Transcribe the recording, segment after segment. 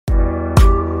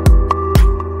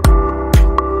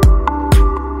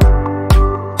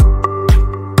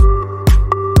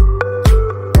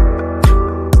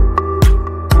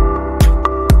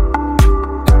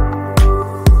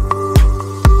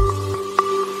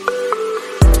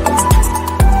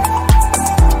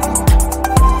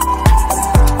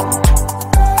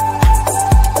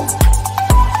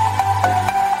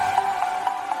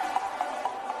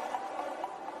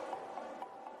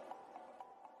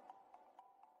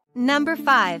Number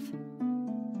 5.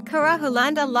 Kura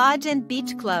Hulanda Lodge and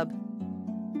Beach Club.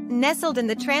 Nestled in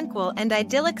the tranquil and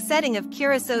idyllic setting of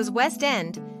Curaçao's West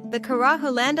End, the Kura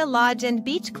Hulanda Lodge and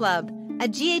Beach Club, a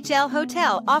GHL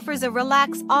hotel, offers a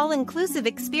relaxed, all-inclusive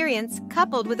experience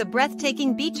coupled with a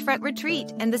breathtaking beachfront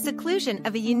retreat and the seclusion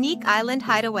of a unique island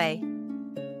hideaway.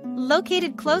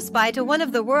 Located close by to one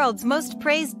of the world's most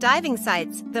praised diving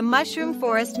sites, the Mushroom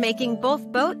Forest, making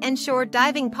both boat and shore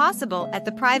diving possible at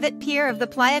the private pier of the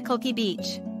Playa Culqui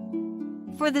Beach.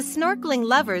 For the snorkeling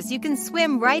lovers, you can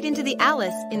swim right into the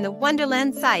Alice in the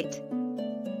Wonderland site.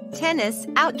 Tennis,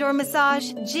 outdoor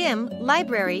massage, gym,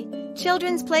 library,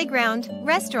 children's playground,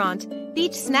 restaurant,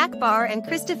 beach snack bar and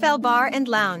Christoffel Bar and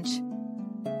Lounge.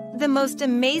 The most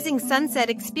amazing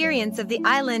sunset experience of the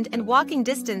island and walking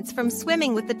distance from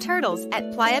swimming with the turtles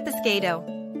at Playa Pescado.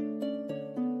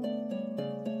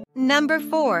 Number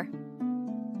 4.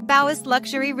 Baoase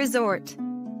Luxury Resort.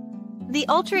 The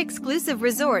ultra-exclusive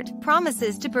resort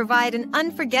promises to provide an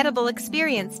unforgettable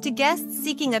experience to guests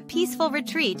seeking a peaceful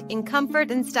retreat in comfort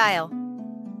and style.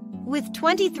 With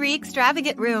 23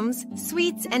 extravagant rooms,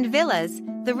 suites and villas,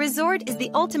 the resort is the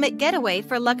ultimate getaway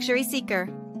for luxury seeker.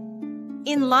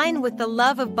 In line with the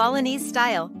love of Balinese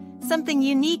style, something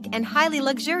unique and highly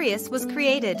luxurious was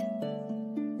created.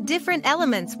 Different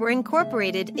elements were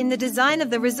incorporated in the design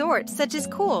of the resort, such as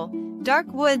cool, dark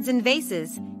woods and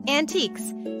vases,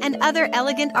 antiques, and other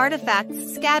elegant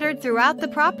artifacts scattered throughout the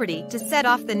property to set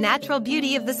off the natural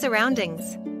beauty of the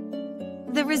surroundings.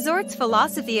 The resort's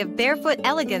philosophy of barefoot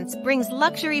elegance brings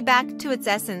luxury back to its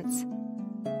essence.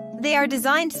 They are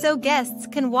designed so guests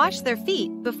can wash their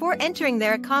feet before entering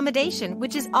their accommodation,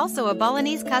 which is also a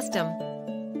Balinese custom.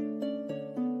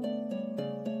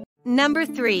 Number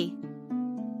 3.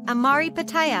 Amari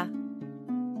Pattaya.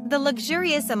 The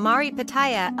luxurious Amari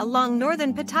Pattaya along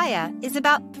northern Pattaya is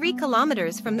about 3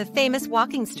 kilometers from the famous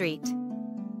walking street.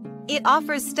 It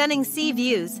offers stunning sea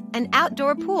views, an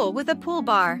outdoor pool with a pool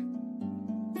bar.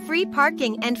 Free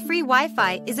parking and free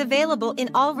Wi-Fi is available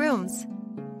in all rooms.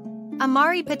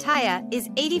 Amari Pattaya is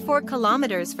 84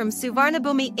 kilometers from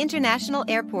Suvarnabhumi International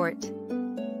Airport.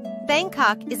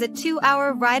 Bangkok is a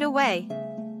 2-hour ride away.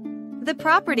 The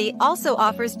property also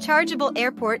offers chargeable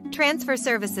airport transfer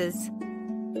services.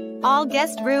 All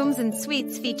guest rooms and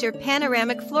suites feature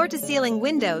panoramic floor-to-ceiling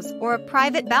windows or a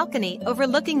private balcony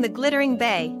overlooking the glittering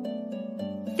bay.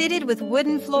 Fitted with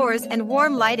wooden floors and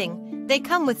warm lighting, they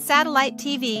come with satellite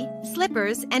TV,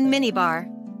 slippers, and minibar.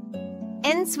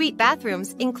 En-suite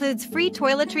bathrooms includes free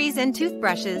toiletries and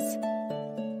toothbrushes.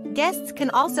 Guests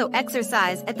can also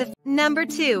exercise at the Number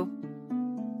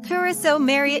 2. Curacao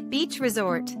Marriott Beach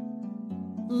Resort.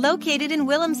 Located in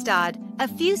Willemstad, a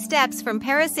few steps from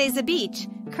Baoase Beach,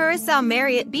 Curacao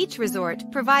Marriott Beach Resort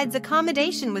provides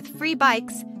accommodation with free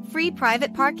bikes, free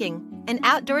private parking, an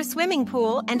outdoor swimming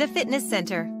pool and a fitness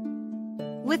center.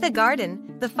 With a garden,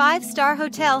 the 5-star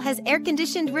hotel has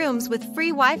air-conditioned rooms with free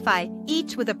Wi-Fi,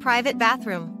 each with a private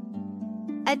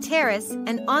bathroom. A terrace,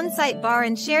 an on-site bar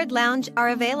and shared lounge are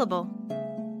available.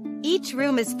 Each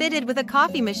room is fitted with a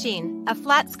coffee machine, a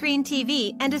flat-screen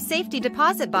TV and a safety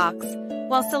deposit box,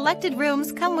 while selected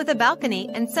rooms come with a balcony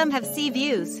and some have sea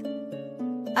views.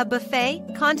 A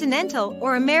buffet, continental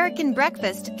or American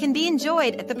breakfast can be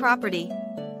enjoyed at the property.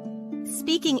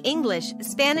 Speaking English,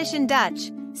 Spanish and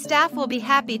Dutch, staff will be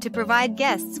happy to provide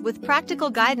guests with practical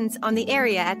guidance on the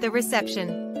area at the reception.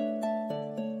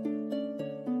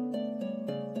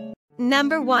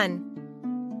 Number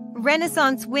 1.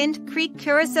 Renaissance Wind Creek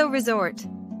Curaçao Resort.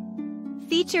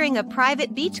 Featuring a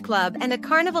private beach club and a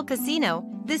carnival casino,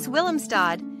 this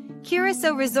Willemstad,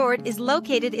 Curaçao Resort is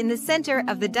located in the center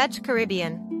of the Dutch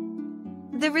Caribbean.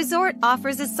 The resort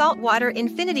offers a saltwater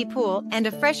infinity pool and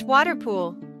a freshwater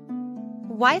pool.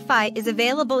 Wi-Fi is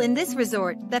available in this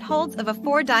resort that holds of a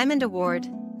 4-diamond award.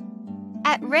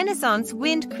 At Renaissance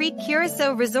Wind Creek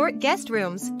Curaçao Resort, guest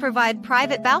rooms provide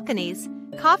private balconies,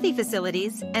 coffee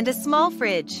facilities, and a small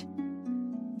fridge.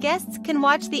 Guests can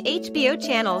watch the HBO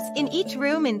channels in each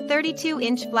room in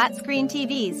 32-inch flat-screen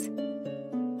TVs.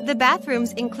 The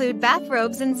bathrooms include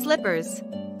bathrobes and slippers.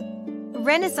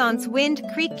 Renaissance Wind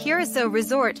Creek Curaçao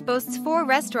Resort boasts 4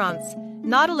 restaurants: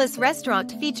 Nautilus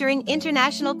Restaurant featuring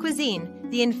international cuisine,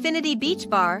 the Infinity Beach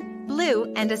Bar, Blue,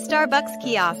 and a Starbucks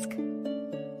kiosk.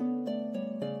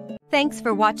 Thanks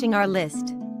for watching our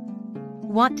list.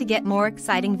 Want to get more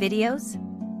exciting videos?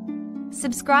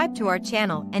 Subscribe to our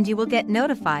channel and you will get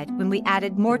notified when we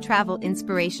added more travel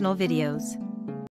inspirational videos.